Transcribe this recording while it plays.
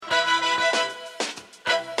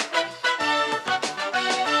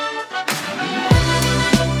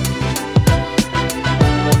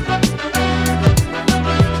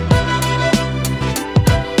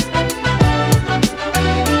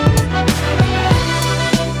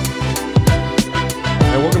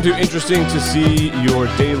Welcome to Interesting to See, your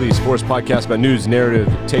daily sports podcast about news,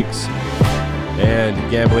 narrative, takes, and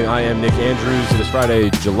gambling. I am Nick Andrews. It is Friday,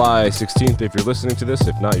 July 16th. If you're listening to this,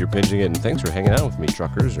 if not, you're binging it. And thanks for hanging out with me,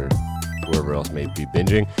 truckers, or whoever else may be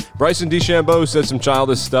binging. Bryson DeChambeau said some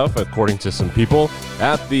childish stuff, according to some people,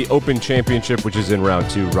 at the Open Championship, which is in round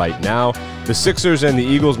 2 right now. The Sixers and the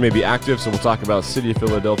Eagles may be active, so we'll talk about City of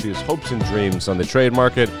Philadelphia's hopes and dreams on the trade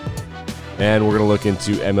market. And we're going to look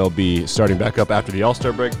into MLB starting back up after the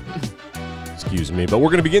All-Star break. Excuse me. But we're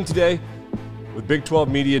going to begin today with Big 12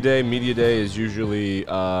 Media Day. Media Day is usually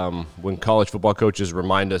when college football coaches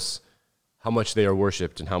remind us how much they are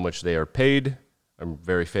worshipped and how much they are paid.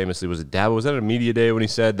 Very famously, was that at a media day when he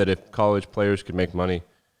said that if college players could make money,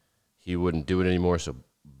 he wouldn't do it anymore? So,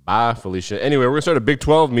 bye, Felicia. Anyway, we're going to start a Big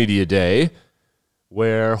 12 Media Day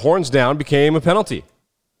where horns down became a penalty.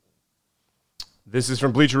 This is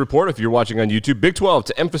from Bleacher Report. If you're watching on YouTube, Big 12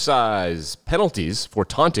 to emphasize penalties for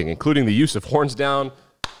taunting, including the use of horns down,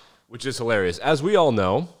 which is hilarious. As we all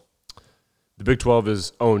know, the Big 12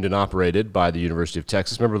 is owned and operated by the University of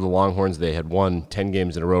Texas. Remember the Longhorns? They had won 10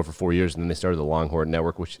 games in a row for 4 years, and then they started the Longhorn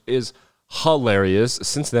Network, which is hilarious.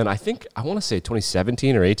 Since then, I want to say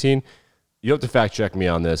 2017 or 18. You have to fact check me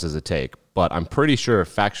on this as a take, but I'm pretty sure,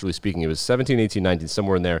 factually speaking, it was 17, 18, 19,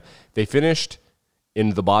 somewhere in there. They finished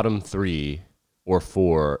in the bottom 3 or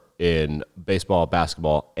 4 in baseball,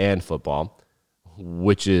 basketball, and football,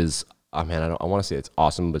 which is, I want to say it's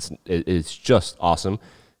awesome, but it's just awesome.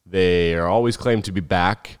 They are always claimed to be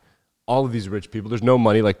back. All of these rich people, there's no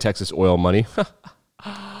money like Texas oil money.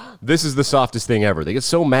 This is the softest thing ever. They get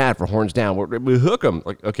so mad for horns down. We hook them.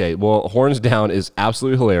 Like, okay, well, horns down is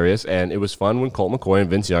absolutely hilarious, and it was fun when Colt McCoy and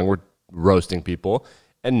Vince Young were roasting people,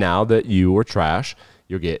 and now that you were trash,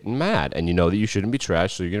 you're getting mad, and you know that you shouldn't be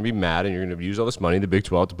trash, so you're going to be mad, and you're going to use all this money in the Big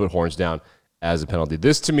 12 to put horns down as a penalty.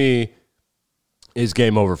 This, to me, is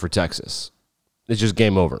game over for Texas. It's just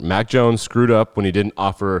game over. Mac Jones screwed up when he didn't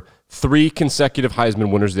offer 3 consecutive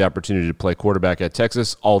Heisman winners the opportunity to play quarterback at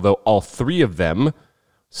Texas, although all 3 of them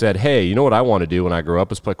said, hey, you know what I want to do when I grow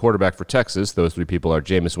up is play quarterback for Texas. Those 3 people are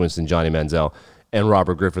Jameis Winston, Johnny Manziel, and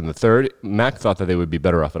Robert Griffin III. Mac thought that they would be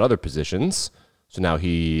better off at other positions. So now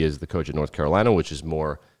he is the coach at North Carolina, which is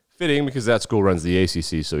more fitting because that school runs the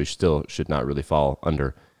ACC, so he still should not really fall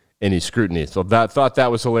under any scrutiny. So thought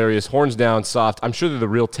that was hilarious. Horns down, soft. I'm sure that the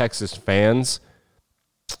real Texas fans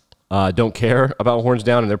don't care about horns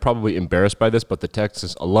down, and they're probably embarrassed by this, but the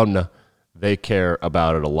Texas alumna, they care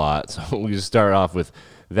about it a lot. So we just start off with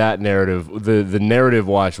that narrative. The narrative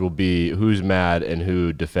watch will be who's mad and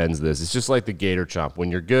who defends this. It's just like the Gator Chomp.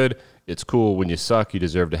 When you're good, it's cool. When you suck, you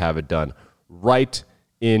deserve to have it done right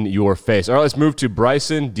in your face. All right, let's move to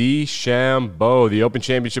Bryson DeChambeau. The Open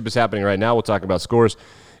Championship is happening right now. We'll talk about scores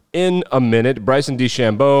in a minute. Bryson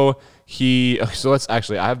DeChambeau,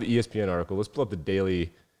 I have the ESPN article. Let's pull up the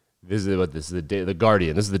daily. This is the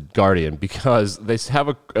Guardian. This is the Guardian because they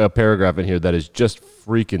have a paragraph in here that is just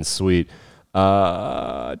freaking sweet.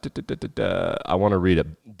 I want to read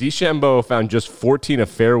it. DeChambeau found just 14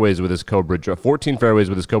 fairways with his Cobra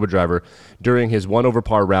driver during his 1 over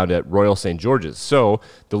par round at Royal St. George's. So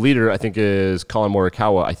the leader, I think, is Colin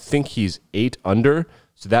Morikawa. I think he's 8 under.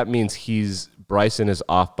 So that means Bryson is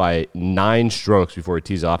off by 9 strokes before he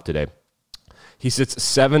tees off today. He sits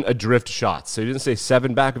 7 adrift shots. So he didn't say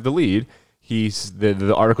 7 back of the lead.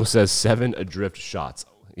 The article says 7 adrift shots.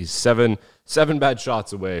 He's seven bad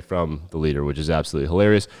shots away from the leader, which is absolutely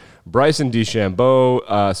hilarious. Bryson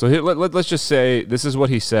DeChambeau, let's just say this is what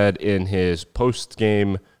he said in his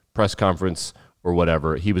post-game press conference or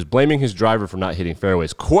whatever. He was blaming his driver for not hitting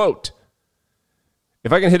fairways. Quote,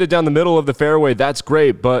 if I can hit it down the middle of the fairway, that's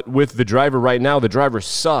great, but with the driver right now, the driver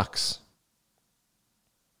sucks.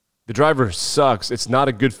 The driver sucks. It's not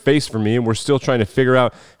a good face for me, and we're still trying to figure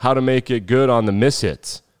out how to make it good on the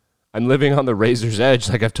mishits. I'm living on the razor's edge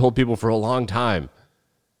like I've told people for a long time.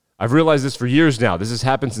 I've realized this for years now. This has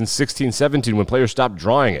happened since 16, 17 when players stopped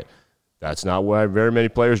drawing it. That's not why very many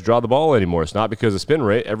players draw the ball anymore. It's not because of spin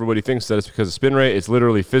rate. Everybody thinks that it's because of spin rate. It's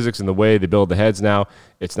literally physics and the way they build the heads now.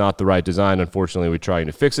 It's not the right design. Unfortunately, we're trying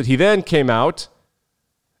to fix it. He then came out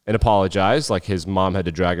and apologized like his mom had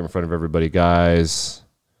to drag him in front of everybody. Guys,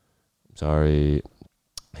 I'm sorry.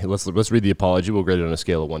 Hey, let's read the apology. We'll grade it on a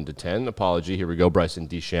scale of 1 to 10. Apology. Here we go. Bryson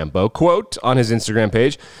DeChambeau. Quote on his Instagram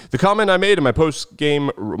page: the comment I made in my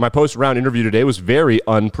post-round interview today was very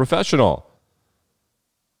unprofessional.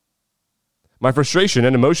 My frustration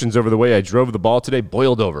and emotions over the way I drove the ball today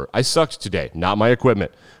boiled over. I sucked today, not my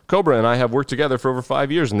equipment. Cobra and I have worked together for over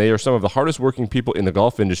 5 years, and they are some of the hardest working people in the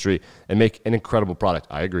golf industry and make an incredible product.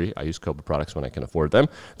 I agree. I use Cobra products when I can afford them.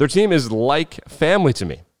 Their team is like family to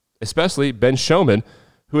me, especially Ben Showman,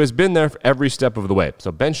 who has been there for every step of the way.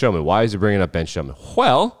 So Ben Showman, why is he bringing up Ben Showman?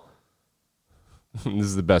 Well, this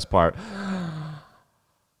is the best part.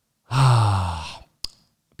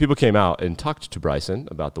 People came out and talked to Bryson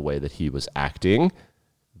about the way that he was acting.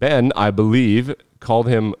 Ben, I believe, called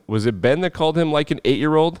him, was it Ben that called him like an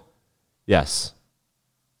 8-year-old? Yes.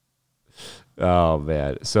 Oh,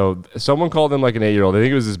 man. So someone called him like an 8-year-old. I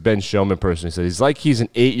think it was this Ben Showman person who said he's like he's an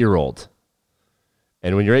 8-year-old.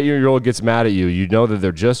 And when your 8-year-old gets mad at you, you know that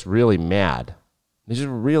they're just really mad. They're just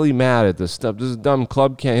really mad at this stuff. This dumb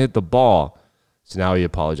club can't hit the ball. So now he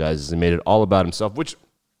apologizes and made it all about himself, which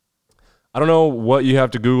I don't know what you have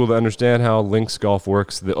to Google to understand how links golf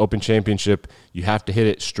works. The Open Championship, you have to hit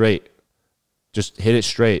it straight. Just hit it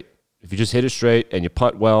straight. If you just hit it straight and you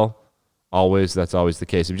putt well, that's always the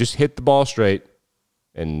case. If you just hit the ball straight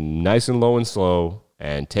and nice and low and slow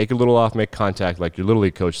and take a little off, make contact like your Little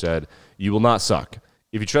League coach said, you will not suck.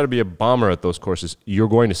 If you try to be a bomber at those courses, you're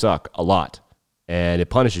going to suck a lot, and it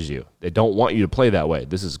punishes you. They don't want you to play that way.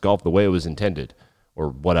 This is golf the way it was intended or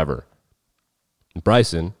whatever.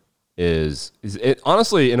 Bryson is it,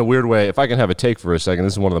 honestly, in a weird way, if I can have a take for a second,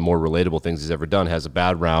 this is one of the more relatable things he's ever done, has a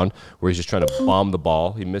bad round where he's just trying to bomb the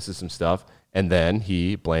ball. He misses some stuff, and then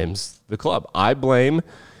he blames the club. I blame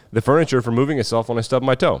the furniture for moving itself when I stubbed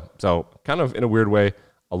my toe. So kind of in a weird way,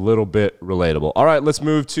 a little bit relatable. All right, let's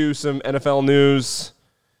move to some NFL news.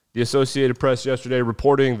 The Associated Press yesterday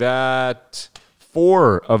reporting that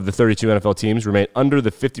 4 of the 32 NFL teams remain under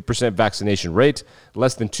the 50% vaccination rate,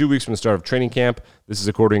 less than 2 weeks from the start of training camp. This is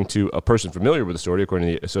according to a person familiar with the story, according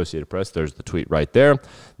to the Associated Press. There's the tweet right there.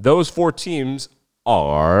 Those 4 teams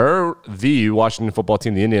are the Washington football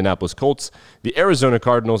team, the Indianapolis Colts, the Arizona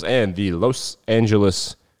Cardinals, and the Los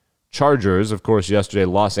Angeles Chargers. Of course, yesterday,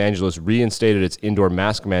 Los Angeles reinstated its indoor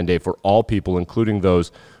mask mandate for all people, including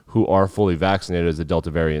those who are fully vaccinated as the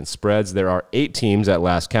Delta variant spreads. There are 8 teams at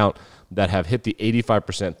last count that have hit the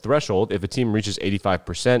 85% threshold. If a team reaches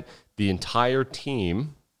 85%, the entire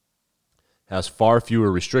team has far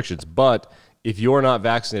fewer restrictions. But if you're not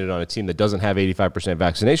vaccinated on a team that doesn't have 85%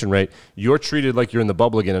 vaccination rate, you're treated like you're in the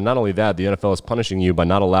bubble again. And not only that, the NFL is punishing you by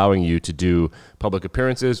not allowing you to do public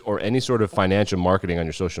appearances or any sort of financial marketing on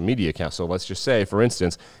your social media account. So let's just say, for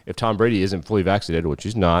instance, if Tom Brady isn't fully vaccinated, which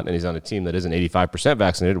he's not, and he's on a team that isn't 85%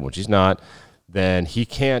 vaccinated, which he's not, then he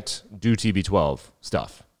can't do TB12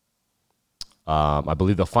 stuff. I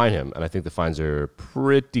believe they'll fine him, and I think the fines are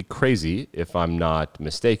pretty crazy, if I'm not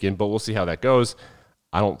mistaken, but we'll see how that goes.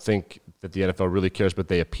 I don't think that the NFL really cares, but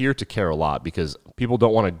they appear to care a lot because people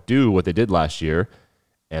don't want to do what they did last year,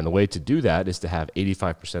 and the way to do that is to have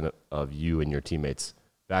 85% of you and your teammates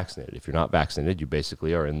vaccinated. If you're not vaccinated, you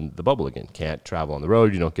basically are in the bubble again. Can't travel on the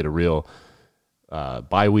road. You don't get a real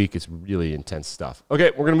bye week. It's really intense stuff.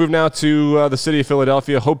 Okay, we're going to move now to the city of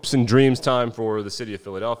Philadelphia. Hopes and dreams time for the city of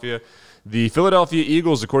Philadelphia. The Philadelphia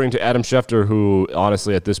Eagles, according to Adam Schefter, who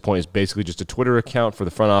honestly at this point is basically just a Twitter account for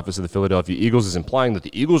the front office of the Philadelphia Eagles, is implying that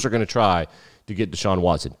the Eagles are going to try to get Deshaun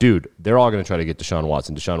Watson. Dude, they're all going to try to get Deshaun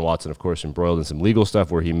Watson. Deshaun Watson, of course, embroiled in some legal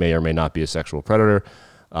stuff where he may or may not be a sexual predator.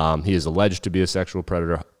 He is alleged to be a sexual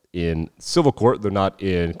predator in civil court. They're not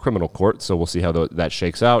in criminal court, so we'll see how that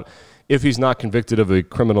shakes out. If he's not convicted of a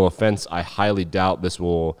criminal offense, I highly doubt this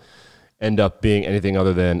will end up being anything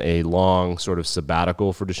other than a long sort of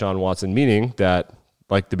sabbatical for Deshaun Watson, meaning that,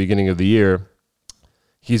 like the beginning of the year,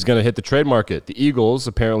 he's going to hit the trade market. The Eagles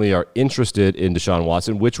apparently are interested in Deshaun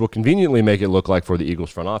Watson, which will conveniently make it look like for the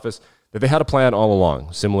Eagles front office that they had a plan all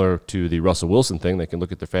along, similar to the Russell Wilson thing. They can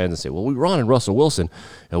look at their fans and say, well, we wanted Russell Wilson,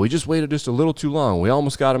 and we just waited just a little too long. We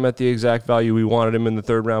almost got him at the exact value we wanted him in the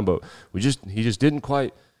 3rd round, but he just didn't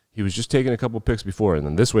quite. He was just taking a couple picks before, and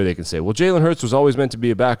then this way they can say, well, Jalen Hurts was always meant to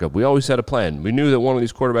be a backup. We always had a plan. We knew that one of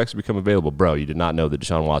these quarterbacks would become available. Bro, you did not know that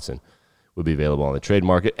Deshaun Watson would be available on the trade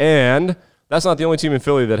market. And that's not the only team in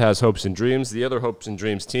Philly that has hopes and dreams. The other hopes and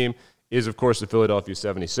dreams team is, of course, the Philadelphia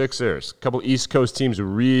 76ers. A couple East Coast teams are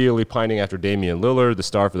really pining after Damian Lillard, the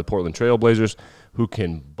star for the Portland Trail Blazers, who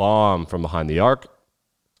can bomb from behind the arc.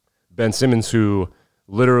 Ben Simmons, who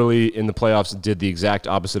literally in the playoffs did the exact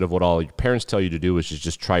opposite of what all your parents tell you to do, which is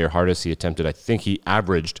just try your hardest. He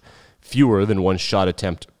averaged fewer than one shot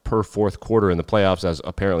attempt per 4th quarter in the playoffs as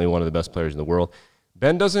apparently one of the best players in the world.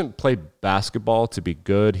 Ben doesn't play basketball to be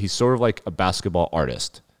good. He's sort of like a basketball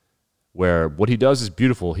artist where what he does is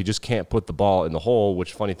beautiful. He just can't put the ball in the hole,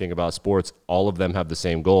 which funny thing about sports, all of them have the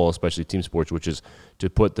same goal, especially team sports, which is to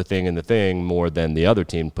put the thing in the thing more than the other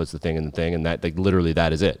team puts the thing in the thing, and that literally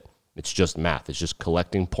that is it. It's just math. It's just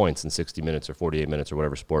collecting points in 60 minutes or 48 minutes or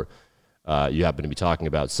whatever sport you happen to be talking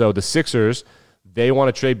about. So the Sixers, they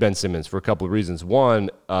want to trade Ben Simmons for a couple of reasons. One,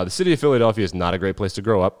 the city of Philadelphia is not a great place to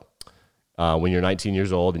grow up. when you're 19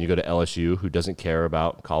 years old and you go to LSU, who doesn't care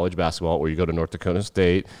about college basketball, or you go to North Dakota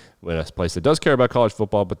State, when a place that does care about college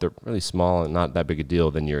football, but they're really small and not that big a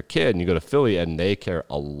deal, then you're a kid, and you go to Philly, and they care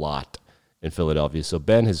a lot in Philadelphia. So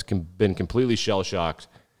Ben has been completely shell-shocked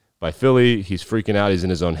by Philly. He's freaking out. He's in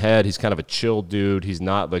his own head. He's kind of a chill dude. He's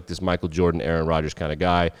not like this Michael Jordan, Aaron Rodgers kind of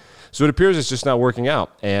guy. So it appears it's just not working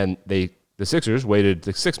out. And the Sixers waited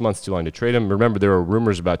like 6 months too long to trade him. Remember, there were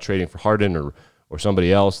rumors about trading for Harden or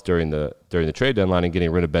somebody else during the trade deadline and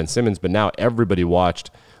getting rid of Ben Simmons. But now everybody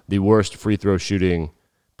watched the worst free throw shooting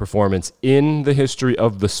performance in the history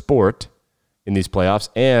of the sport in these playoffs.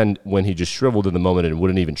 And when he just shriveled in the moment and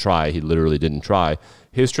wouldn't even try, he literally didn't try.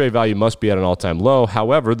 His trade value must be at an all-time low.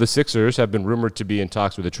 However, the Sixers have been rumored to be in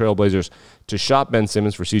talks with the Trailblazers to shop Ben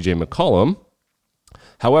Simmons for C.J. McCollum.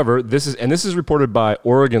 However, this is reported by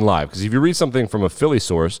Oregon Live, because if you read something from a Philly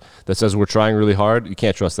source that says we're trying really hard, you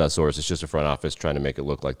can't trust that source. It's just a front office trying to make it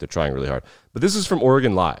look like they're trying really hard. But this is from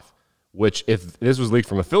Oregon Live, which if this was leaked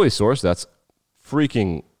from a Philly source, that's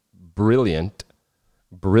freaking brilliant.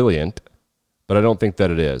 But I don't think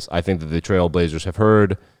that it is. I think that the Trailblazers have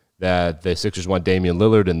heard that the Sixers want Damian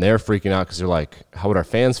Lillard, and they're freaking out because they're like, how would our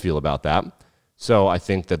fans feel about that? So I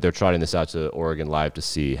think that they're trotting this out to Oregon Live to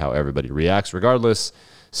see how everybody reacts. Regardless,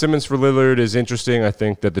 Simmons for Lillard is interesting. I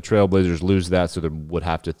think that the Trailblazers lose that, so there would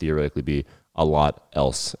have to theoretically be a lot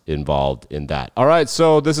else involved in that. All right,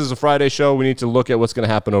 so this is a Friday show. We need to look at what's going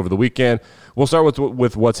to happen over the weekend. We'll start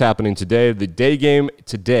with what's happening today. The day game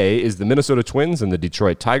today is the Minnesota Twins and the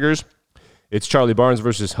Detroit Tigers. It's Charlie Barnes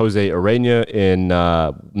versus Jose Urena in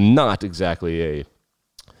not exactly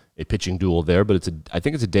a pitching duel there, but I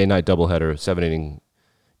think it's a day-night doubleheader, 7-inning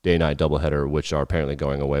day-night doubleheader, which are apparently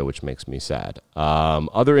going away, which makes me sad.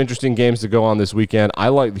 Other interesting games to go on this weekend. I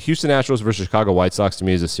like the Houston Astros versus Chicago White Sox. To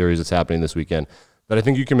me, is a series that's happening this weekend that I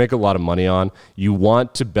think you can make a lot of money on. You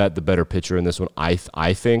want to bet the better pitcher in this one.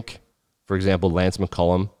 I think, for example, Lance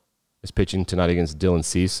McCullers is pitching tonight against Dylan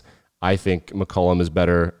Cease. I think McCullers is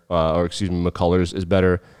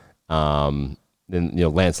better than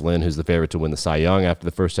Lance Lynn, who's the favorite to win the Cy Young after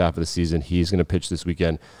the first half of the season. He's going to pitch this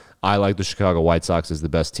weekend. I like the Chicago White Sox as the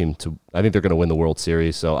best team I think they're going to win the World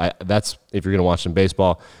Series. So that's if you're going to watch some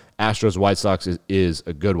baseball. Astros White Sox is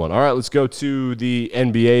a good one. All right, let's go to the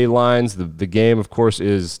NBA lines. The game, of course,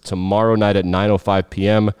 is tomorrow night at 9:05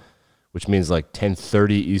 p.m., which means like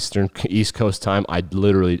 10:30 East Coast time. I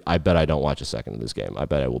bet I don't watch a second of this game. I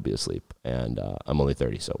bet I will be asleep, and I'm only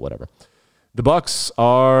 30, so whatever.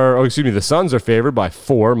 The Suns are favored by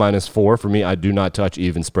 4, -4. For me, I do not touch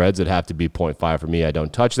even spreads. It'd have to be 0.5 for me. I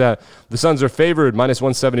don't touch that. The Suns are favored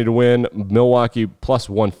 -170 to win. Milwaukee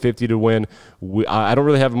 +150 to win. I don't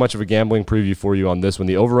really have much of a gambling preview for you on this one.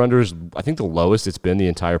 The over-under is, I think, the lowest it's been the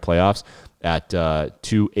entire playoffs at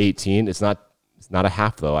 218. It's not a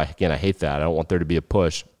half, though. I hate that. I don't want there to be a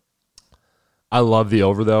push. I love the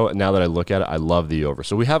over, though. And now that I look at it, I love the over.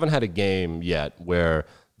 So we haven't had a game yet where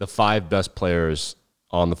the 5 best players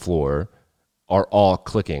on the floor are all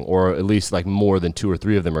clicking, or at least like more than 2 or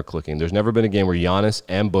 3 of them are clicking. There's never been a game where Giannis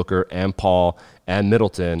and Booker and Paul and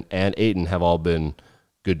Middleton and Ayton have all been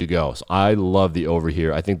good to go. So I love the over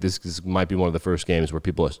here. I think this might be one of the first games where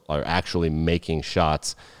people are actually making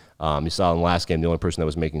shots. You saw in the last game, the only person that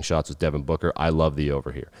was making shots was Devin Booker. I love the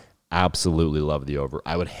over here. Absolutely love the over.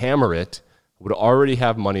 I would hammer it. Would already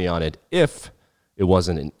have money on it if it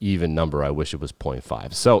wasn't an even number. I wish it was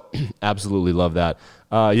 0.5. So absolutely love that.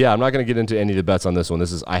 I'm not going to get into any of the bets on this one.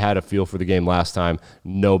 I had a feel for the game last time.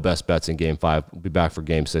 No best bets in Game 5. We'll be back for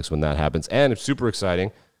Game 6 when that happens. And it's super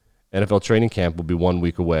exciting. NFL training camp will be 1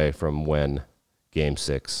 week away from when Game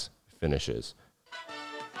 6 finishes.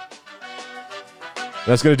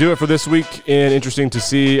 That's going to do it for this week in Interesting to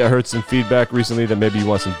See. I heard some feedback recently that maybe you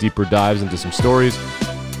want some deeper dives into some stories.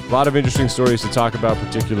 A lot of interesting stories to talk about,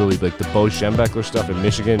 particularly like the Bo Schembechler stuff in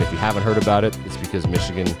Michigan. If you haven't heard about it, it's because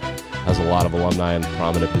Michigan has a lot of alumni in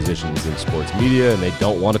prominent positions in sports media, and they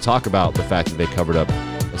don't want to talk about the fact that they covered up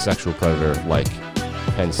a sexual predator like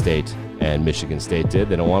Penn State and Michigan State did.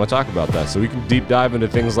 They don't want to talk about that. So we can deep dive into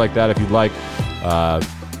things like that if you'd like.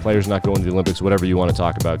 Players not going to the Olympics, whatever you want to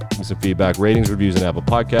talk about. Give me some feedback, ratings, reviews, and Apple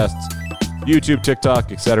Podcasts, YouTube,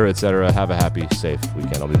 TikTok, etc., etc. Have a happy, safe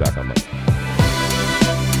weekend. I'll be back on Monday.